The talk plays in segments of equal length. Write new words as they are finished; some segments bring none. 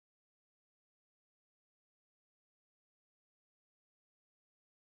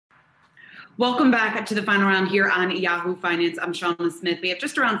Welcome back to the final round here on Yahoo Finance. I'm Seana Smith. We have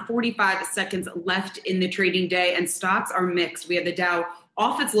just around 45 seconds left in the trading day, and stocks are mixed. We have the Dow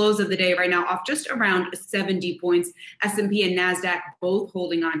off its lows of the day right now, off just around 70 points. S&P and NASDAQ both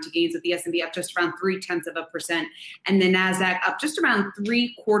holding on to gains, with the S&P up just around 0.3%, and the NASDAQ up just around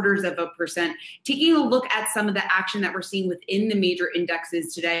 0.75%. Taking a look at some of the action that we're seeing within the major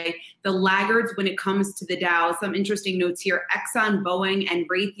indexes today, the laggards when it comes to the Dow, some interesting notes here. Exxon, Boeing, and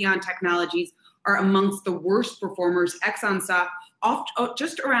Raytheon Technologies are amongst the worst performers. Exxon stock off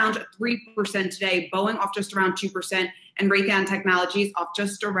just around 3% today, Boeing off just around 2%, and Raytheon Technologies off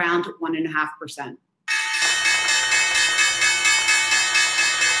just around 1.5%.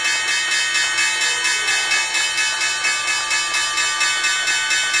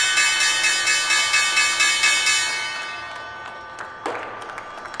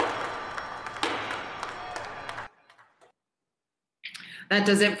 That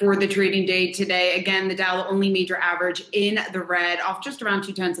does it for the trading day today. Again, the Dow, the only major average in the red, off just around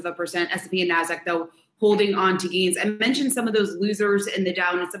 0.2%. S&P and NASDAQ, though, holding on to gains. I mentioned some of those losers in the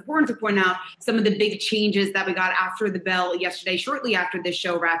Dow, and it's important to point out some of the big changes that we got after the bell yesterday, shortly after this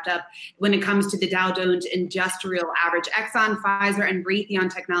show wrapped up, when it comes to the Dow Jones Industrial Average. Exxon, Pfizer, and Raytheon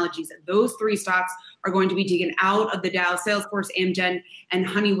Technologies, those three stocks are going to be taken out of the Dow. Salesforce, Amgen, and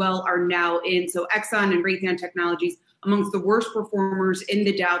Honeywell are now in. So Exxon and Raytheon Technologies amongst the worst performers in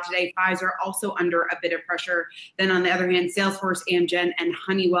the Dow today. Pfizer also under a bit of pressure. Then on the other hand, Salesforce, Amgen, and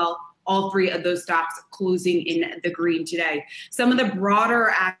Honeywell, all three of those stocks closing in the green today. Some of the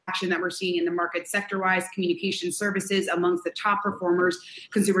broader action that we're seeing in the market sector-wise: communication services amongst the top performers,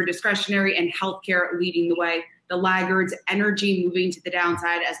 consumer discretionary and healthcare leading the way. The laggards, energy moving to the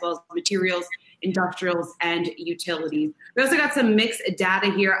downside, as well as materials, industrials, and utilities. We also got some mixed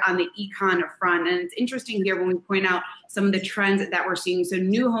data here on the econ front, and it's interesting here when we point out some of the trends that we're seeing. So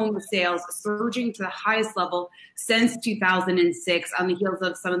new home sales surging to the highest level since 2006 on the heels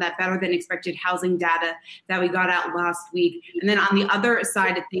of some of that better than expected housing data that we got out last week. And then on the other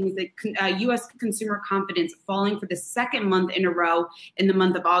side of things, the U.S. consumer confidence falling for the second month in a row in the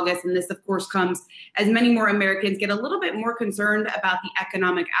month of August. And this, of course, comes as many more Americans get a little bit more concerned about the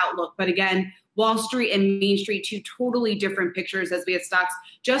economic outlook. But again, Wall Street and Main Street, two totally different pictures, as we have stocks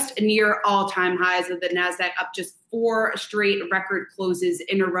just near all-time highs, with the NASDAQ up just 4 straight record closes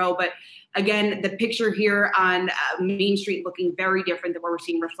in a row. But again, the picture here on Main Street looking very different than what we're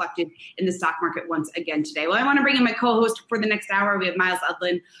seeing reflected in the stock market once again today. Well, I want to bring in my co-host for the next hour. We have Myles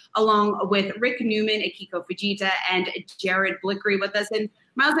Udland along with Rick Newman, Akiko Fujita, and Jared Blickery with us. And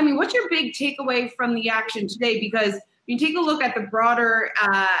Myles, I mean, what's your big takeaway from the action today? Because you take a look at the broader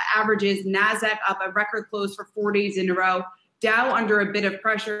averages, NASDAQ up a record close for 4 days in a row, Dow under a bit of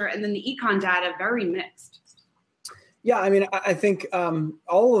pressure, and then the econ data very mixed. Yeah, I mean, I think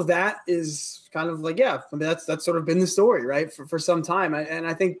all of that is kind of like, yeah, I mean, that's sort of been the story, right, for some time. And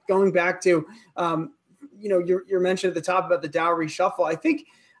I think going back to, your mention at the top about the Dow reshuffle, I think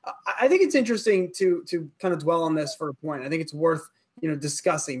it's interesting to kind of dwell on this for a point. I think it's worth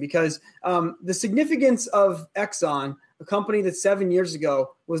discussing, because the significance of Exxon, a company that 7 years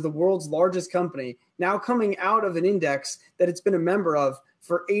ago was the world's largest company, now coming out of an index that it's been a member of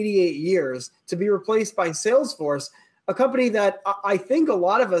for 88 years, to be replaced by Salesforce, a company that I think a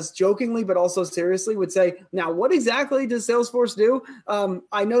lot of us jokingly, but also seriously, would say, now, what exactly does Salesforce do?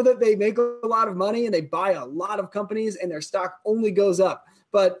 I know that they make a lot of money and they buy a lot of companies and their stock only goes up.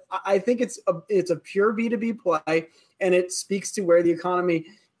 But I think it's a pure B2B play, and it speaks to where the economy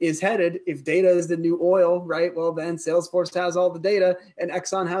is headed. If data is the new oil, right? Well, then Salesforce has all the data and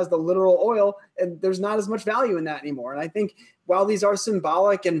Exxon has the literal oil, and there's not as much value in that anymore. And I think while these are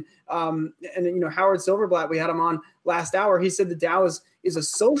symbolic, and Howard Silverblatt, we had him on last hour, he said the Dow is a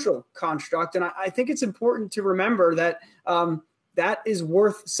social construct. And I think it's important to remember that that is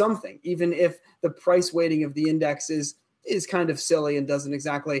worth something, even if the price weighting of the index is kind of silly and doesn't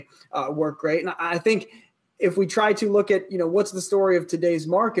exactly work great. And I think if we try to look at, what's the story of today's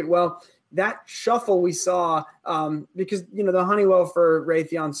market, well, that shuffle we saw, because, the Honeywell for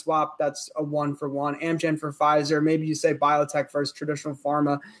Raytheon swap, that's a 1-for-1, Amgen for Pfizer, maybe you say biotech versus traditional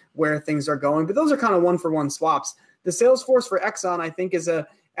pharma, where things are going, but those are kind of 1-for-1 swaps. The Salesforce for Exxon, I think, is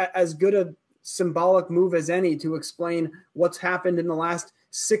as good a symbolic move as any to explain what's happened in the last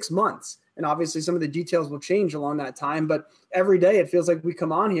 6 months. And obviously some of the details will change along that time, but every day it feels like we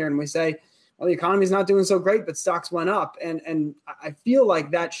come on here and we say, well, the economy is not doing so great, but stocks went up. And I feel like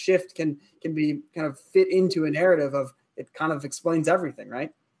that shift can be kind of fit into a narrative of it kind of explains everything,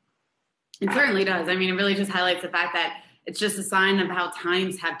 right? It certainly does. I mean, it really just highlights the fact that it's just a sign of how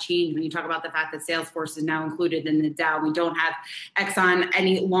times have changed when you talk about the fact that Salesforce is now included in the Dow. We don't have Exxon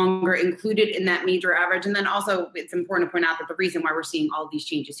any longer included in that major average. And then also it's important to point out that the reason why we're seeing all these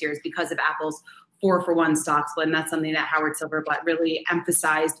changes here is because of Apple's 4-for-1 stock split. And that's something that Howard Silverblatt really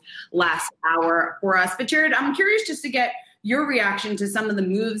emphasized last hour for us. But Jared, I'm curious just to get your reaction to some of the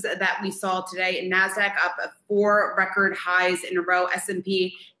moves that we saw today. NASDAQ up 4 record highs in a row.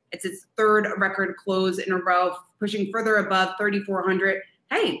 S&P, it's its 3rd record close in a row, pushing further above 3,400.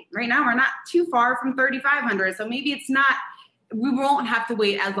 Hey, right now we're not too far from 3,500. So maybe it's not, we won't have to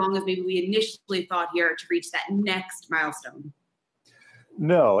wait as long as maybe we initially thought here to reach that next milestone.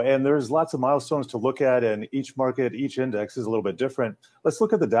 No, and there's lots of milestones to look at, and each market, each index is a little bit different. Let's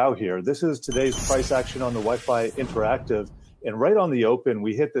look at the Dow here. This is today's price action on the Wi-Fi Interactive, and right on the open,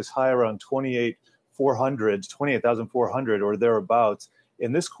 we hit this high around 28,400 or thereabouts,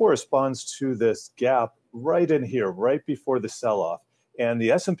 and this corresponds to this gap right in here, right before the sell-off. And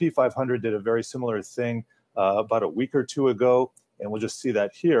the S&P 500 did a very similar thing about a week or two ago, and we'll just see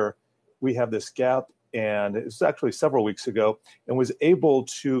that here. We have this gap, and it was actually several weeks ago, and was able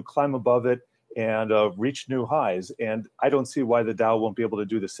to climb above it and reach new highs. And I don't see why the Dow won't be able to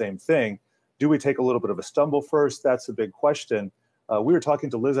do the same thing. Do we take a little bit of a stumble first? That's a big question. We were talking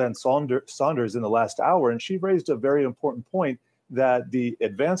to Liz Ann Saunders in the last hour, and she raised a very important point that the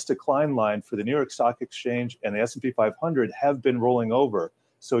advanced decline line for the New York Stock Exchange and the S&P 500 have been rolling over.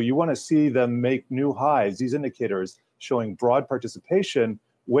 So you want to see them make new highs, these indicators showing broad participation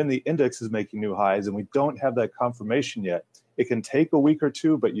when the index is making new highs, and we don't have that confirmation yet. It can take a week or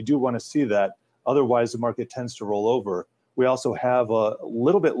two, but you do want to see that. Otherwise, the market tends to roll over. We also have a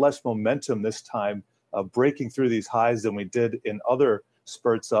little bit less momentum this time, breaking through these highs than we did in other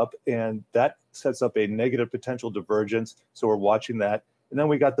spurts up, and that sets up a negative potential divergence, so we're watching that. And then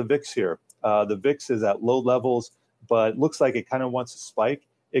we got the VIX here. The VIX is at low levels, but looks like it kind of wants to spike.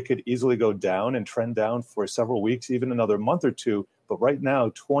 It could easily go down and trend down for several weeks, even another month or two. But right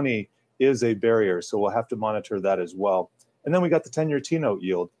now, 20 is a barrier, so we'll have to monitor that as well. And then we got the 10-year T-note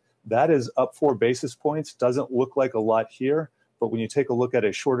yield. That is up 4 basis points. Doesn't look like a lot here, but when you take a look at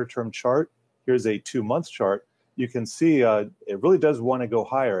a shorter-term chart, here's a 2-month chart, you can see it really does want to go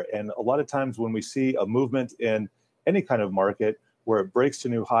higher. And a lot of times when we see a movement in any kind of market where it breaks to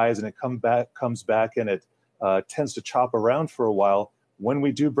new highs and it comes back and it tends to chop around for a while, when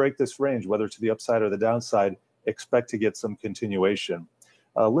we do break this range, whether to the upside or the downside, expect to get some continuation.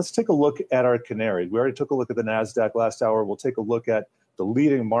 Let's take a look at our canary. We already took a look at the NASDAQ last hour. We'll take a look at the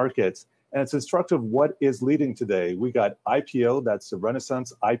leading markets. And it's instructive what is leading today. We got IPO, that's the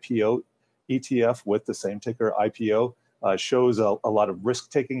Renaissance IPO ETF with the same ticker IPO. Shows a lot of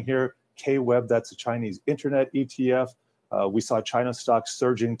risk taking here. KWEB, that's a Chinese internet ETF. We saw China stocks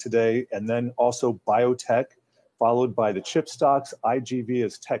surging today, and then also biotech, followed by the chip stocks. IGV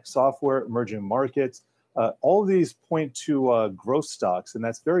is tech software, emerging markets. All of these point to growth stocks, and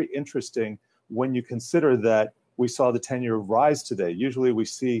that's very interesting when you consider that we saw the 10-year rise today. Usually we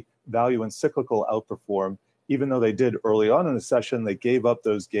see value and cyclical outperform. Even though they did early on in the session, they gave up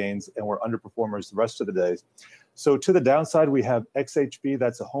those gains and were underperformers the rest of the days. So to the downside, we have XHB,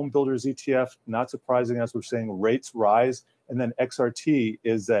 that's a home builders ETF. Not surprising as we're seeing rates rise. And then XRT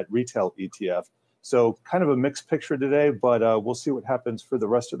is that retail ETF. So kind of a mixed picture today, but we'll see what happens for the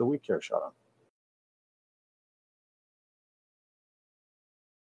rest of the week here, Seana.